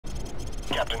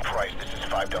Captain Price, this is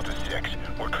 5 Delta 6.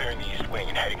 We're clearing the east wing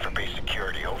and heading for base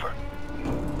security, over.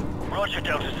 Roger,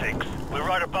 Delta 6. We're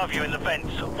right above you in the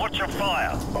vents. Watch your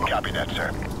fire. Copy that,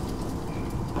 sir.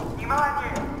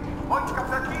 Внимание! Войска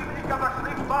противника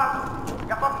вошли в базу!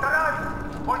 Я повторяю!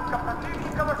 Войска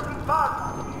противника вошли в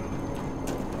базу!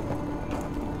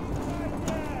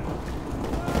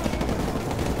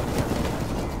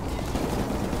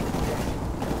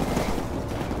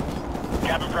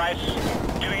 Captain Price,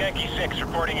 2 Yankee 6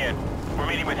 reporting in. We're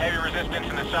meeting with heavy resistance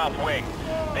in the south wing.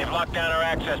 They've locked down our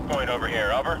access point over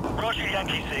here, over. Roger,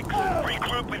 Yankee 6.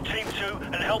 Regroup with Team 2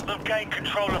 and help them gain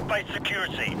control of base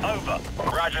security. Over.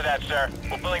 Roger that, sir.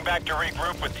 We're pulling back to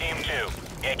regroup with Team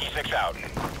 2. Yankee 6 out.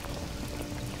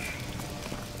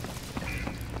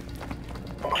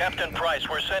 Captain Price,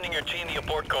 we're sending your team the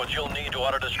abort codes you'll need to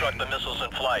auto-destruct the missiles in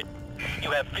flight.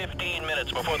 You have 15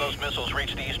 minutes before those missiles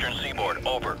reach the eastern seaboard.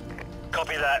 Over.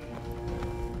 Copy that.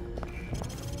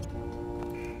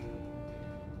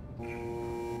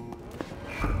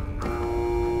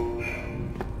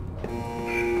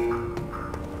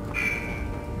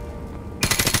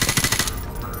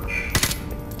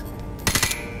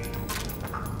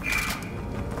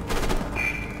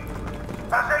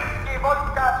 Rosyjskie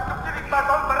wojska wstąpili w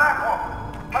bazon baraku!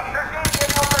 Ostrzeżenie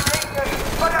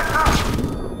z baraka!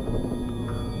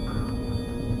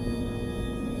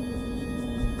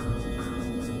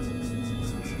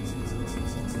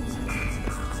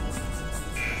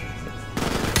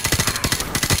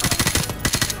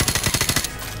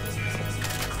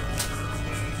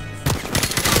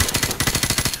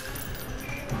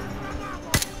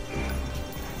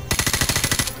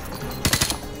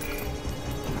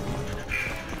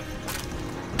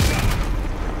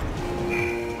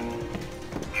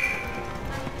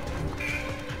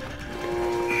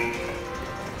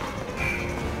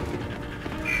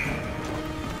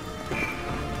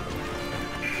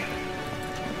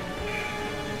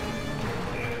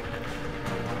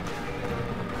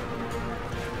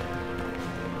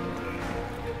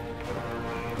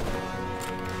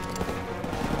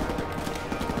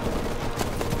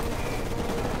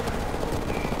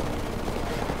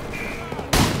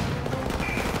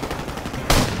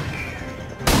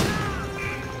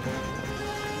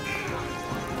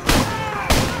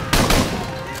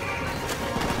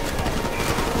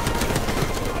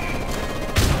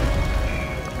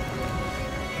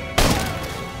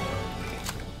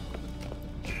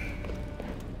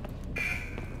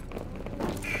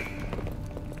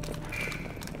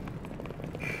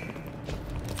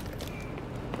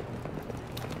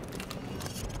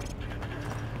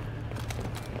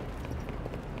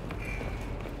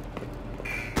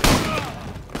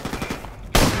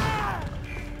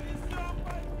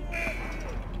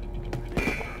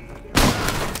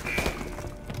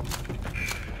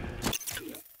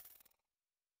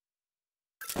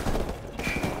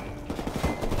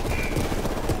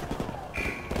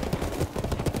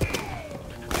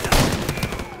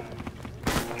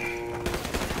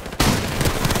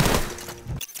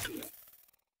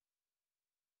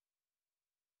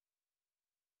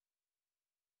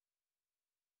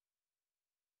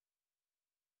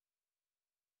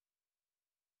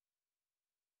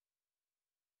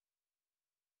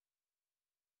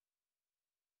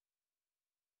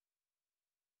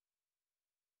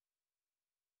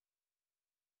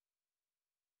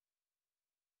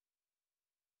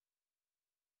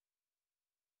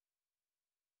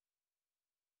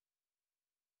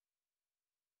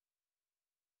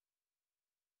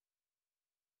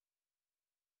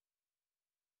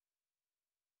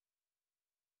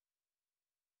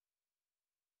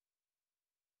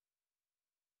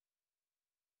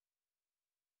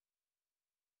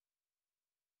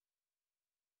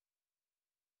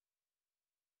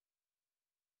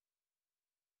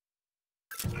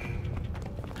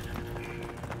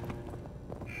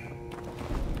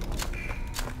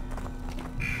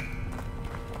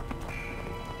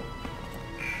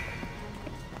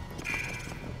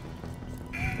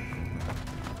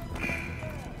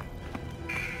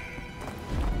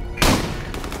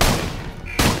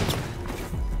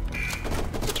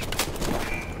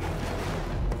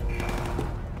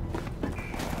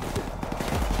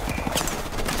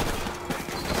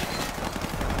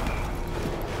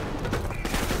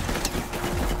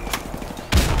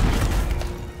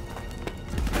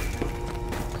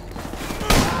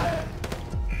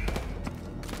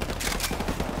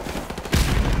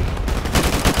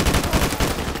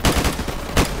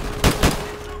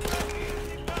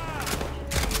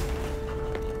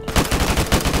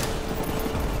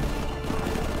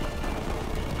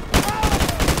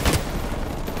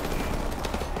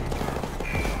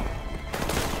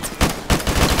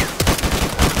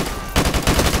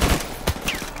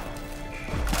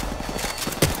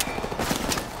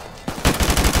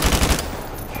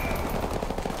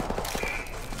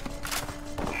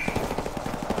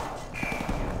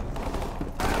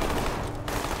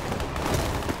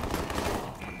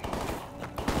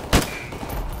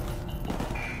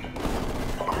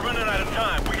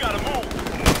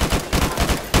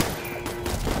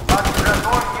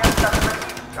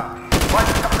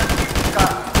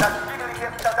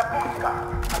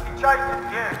 Отвечайте,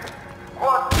 где?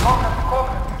 Вот, комната.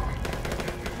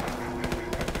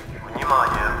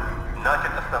 Внимание!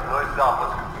 Начат основной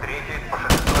запуск. 3-й по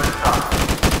 6-й этап.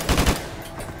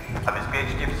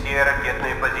 Обеспечьте все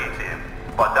ракетные позиции.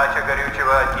 Подача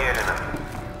горючего отделена.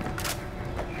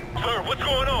 Sir, what's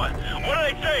going on? What are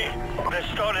they saying? They're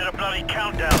starting a bloody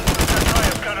countdown.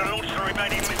 Zakaya's gonna launch the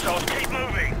remaining missiles. Keep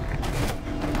moving.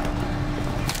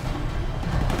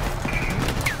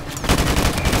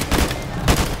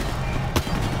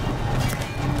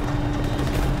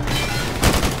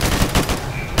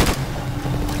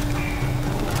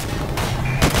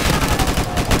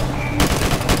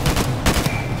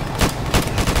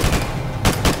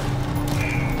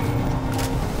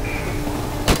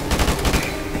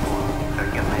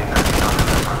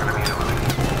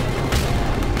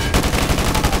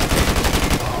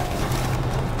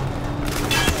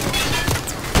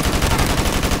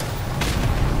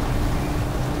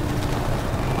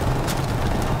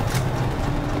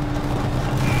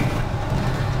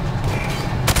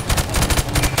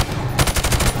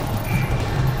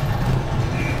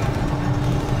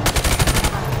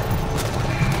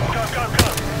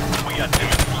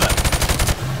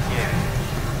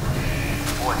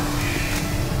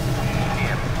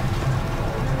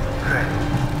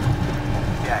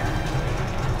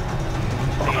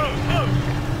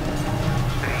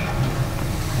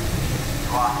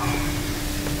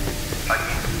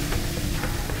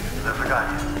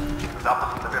 Зажигание.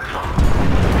 Запуск завершен.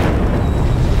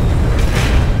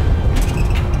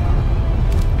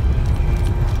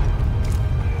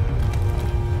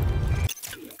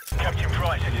 Captain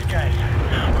Price, it is Gaz.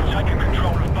 We've taken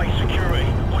control of base security.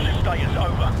 What's your status?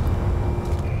 Over.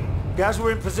 Gaz,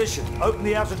 we're in position. Open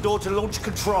the outer door to launch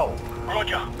control.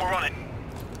 Roger, we're on it.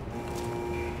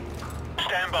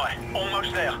 Stand by.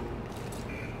 Almost there.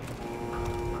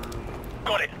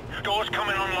 Got it. Doors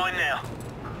coming online now.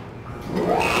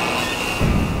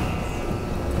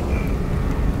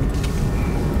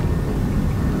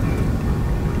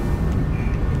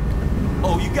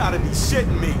 Oh, you gotta be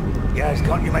shitting me. Gaz,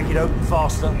 can't you make it open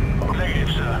faster? Negative,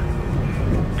 sir.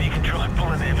 But you can try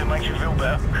pulling it if it makes you feel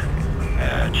better.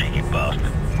 Cheeky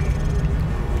bastard.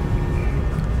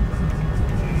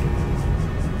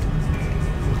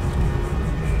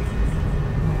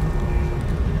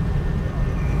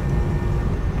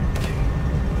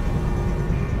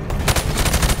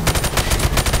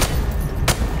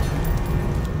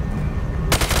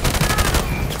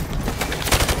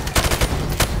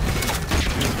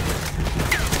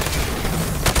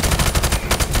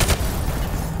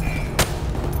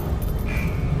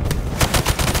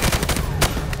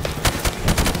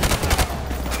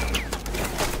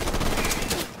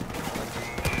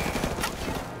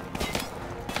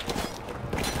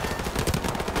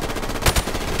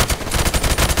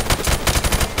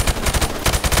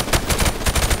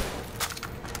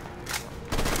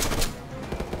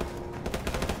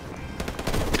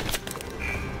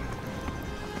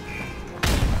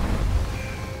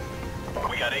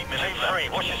 Team 3,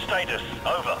 what's your status?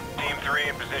 Over. Team 3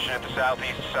 in position at the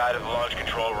southeast side of the launch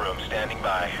control room, standing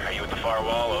by. Are you at the far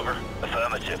wall? Over.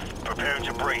 Affirmative. Preparing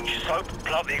to breach. Soap,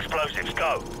 plant the explosives.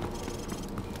 Go.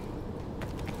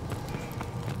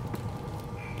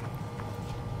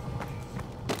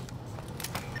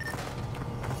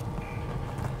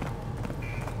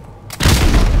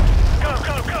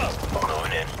 Go.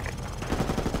 Moving in.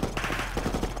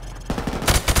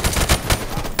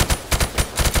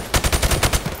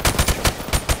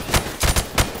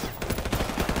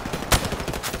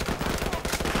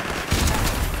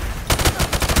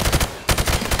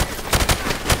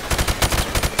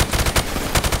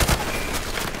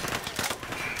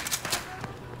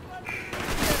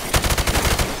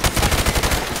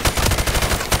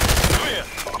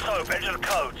 Enter the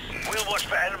codes. We'll watch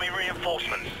for enemy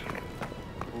reinforcements.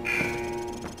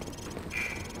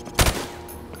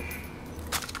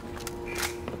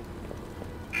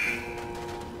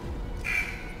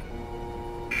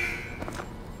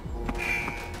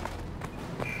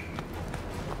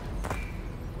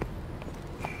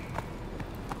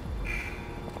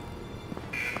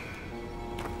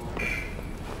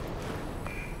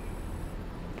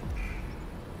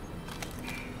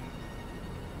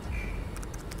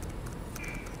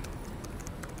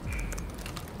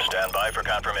 Stand by for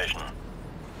confirmation.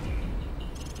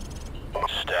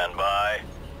 Stand by.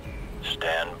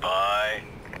 Stand by.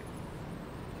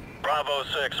 Bravo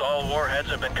 6, all warheads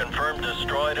have been confirmed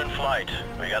destroyed in flight.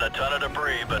 We got a ton of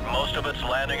debris, but most of it's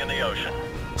landing in the ocean.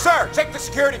 Sir, check the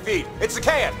security feed. It's the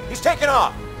can. He's taking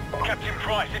off. Captain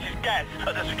Price, this is Gaz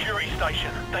at the security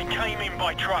station. They came in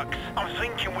by trucks. I'm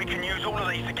thinking we can use all of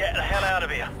these to get the hell out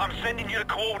of here. here. I'm sending you the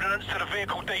coordinates to the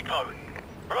vehicle depot.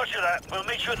 Roger that. We'll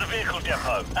meet you at the vehicle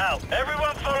depot. Out.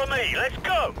 Everyone follow me. Let's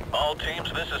go! All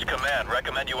teams, this is command.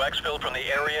 Recommend you exfil from the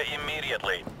area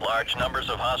immediately. Large numbers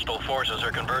of hostile forces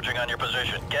are converging on your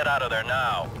position. Get out of there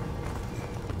now.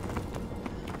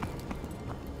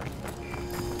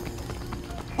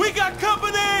 We got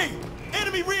company!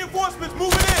 Enemy reinforcements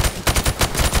moving in!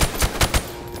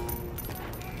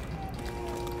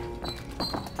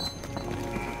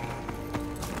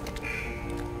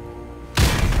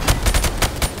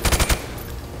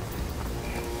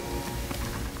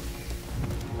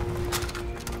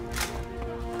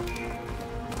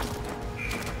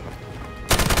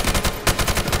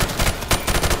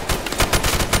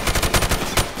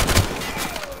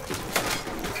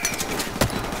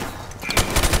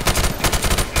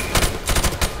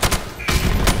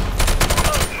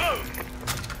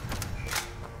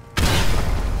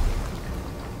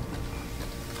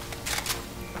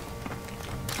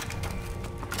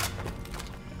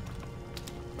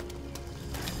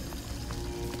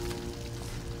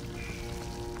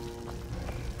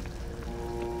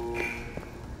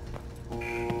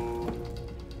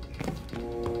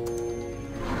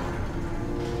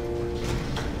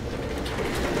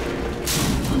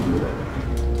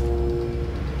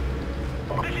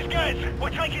 We're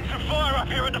taking some fire up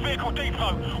here at the vehicle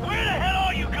depot. Where the hell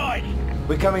are you guys?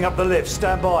 We're coming up the lift.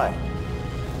 Stand by.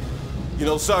 You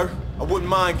know, sir, I wouldn't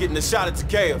mind getting a shot at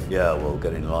Takeev. Yeah, well,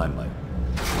 get in line, mate.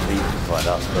 Leave to find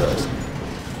us first.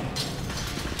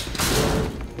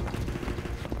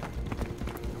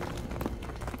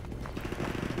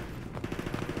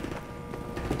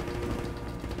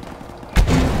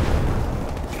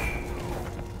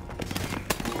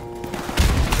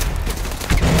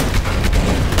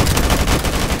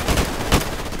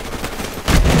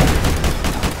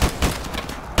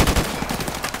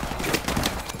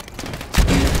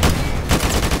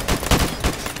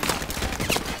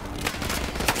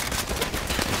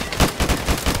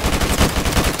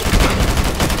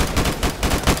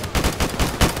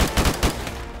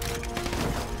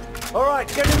 All right,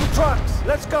 get in the trucks.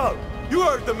 Let's go. You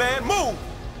heard the man. Move!